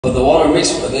But the water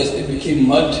mixed with it, it became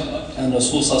mud, and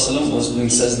Rasul was doing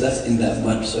sajdah in that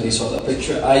mud. So he saw the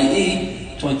picture,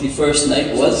 i.e., 21st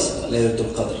night was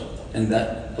Laylatul Qadr in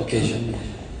that occasion.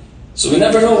 So we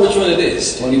never know which one it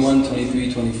is, 21,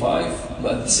 23, 25,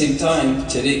 but at the same time,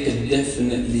 today could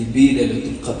definitely be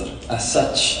Laylatul Qadr. As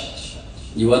such,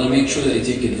 you want to make sure that you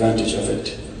take advantage of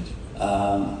it.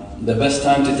 The best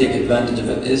time to take advantage of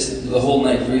it is the whole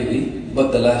night really,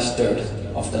 but the last third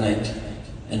of the night.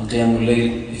 And Qiyamul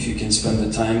Layl, if you can spend the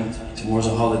time, tomorrow's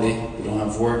a holiday, you don't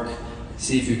have work,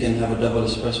 see if you can have a double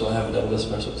espresso. I have a double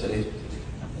espresso today.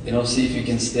 You know, see if you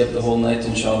can stay up the whole night,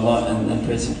 inshallah, and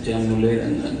pray some Qiyamul Layl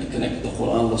and connect with the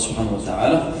Quran, Allah subhanahu wa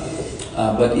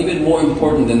ta'ala. But even more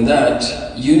important than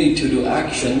that, you need to do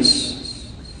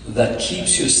actions that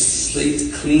keeps your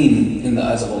slate clean in the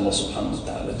eyes of Allah subhanahu wa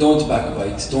ta'ala. Don't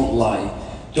backbite, don't lie,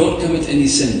 don't commit any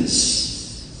sins.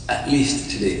 At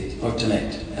least today or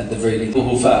tonight, at the very least. People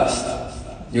who fast,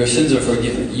 your sins are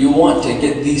forgiven. You want to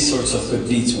get these sorts of good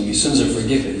deeds when your sins are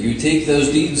forgiven. You take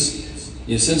those deeds,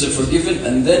 your sins are forgiven,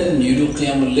 and then you do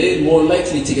Qiyamul Layl, more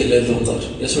likely to get Laylatul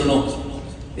Qadr. Yes or no?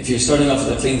 If you're starting off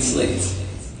with a clean slate.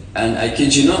 And I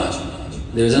kid you not,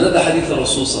 there's another hadith of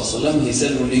Rasul ﷺ, he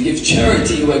said, when you give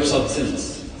charity, you wipes out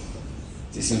sins.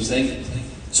 Do you see what I'm saying?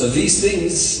 So these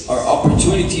things are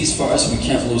opportunities for us we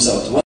can't lose out.